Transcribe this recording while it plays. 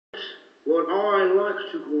what I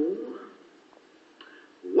like to call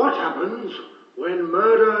What Happens When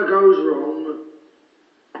Murder Goes Wrong.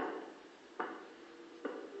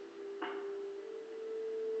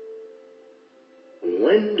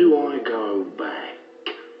 When do I go back?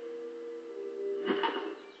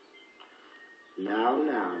 Now,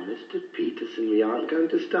 Mr. Peterson, we aren't going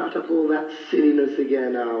to start up all that silliness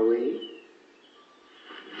again, are we?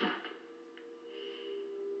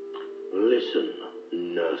 Listen,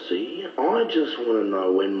 Nursey, I just want to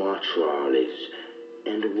know when my trial is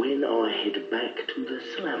and when I head back to the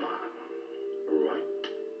slammer. Right?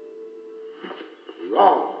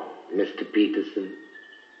 Wrong, Mr. Peterson.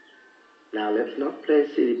 Now, let's not play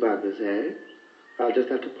silly buggers, eh? I'll just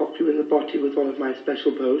have to pop you in the body with one of my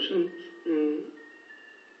special potions.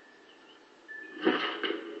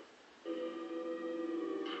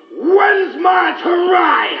 When's my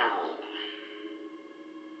trial?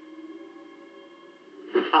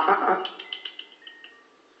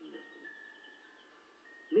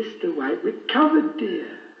 Mr. White recovered,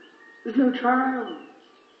 dear. There's no trial.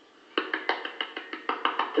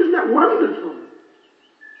 Isn't that wonderful?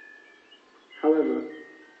 However,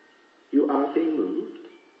 you are being moved.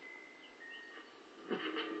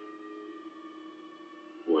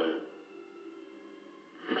 Well?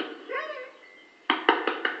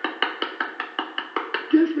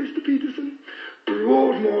 Yes, Mr. Peterson.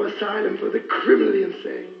 Broadmoor Asylum for the criminally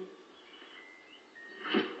insane.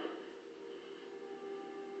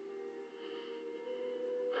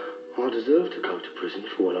 I deserve to go to prison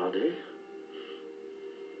for what I did.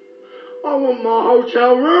 I want my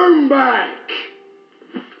hotel room back.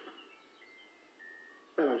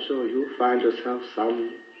 Well, I'm sure you'll find yourself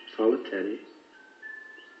some solitary.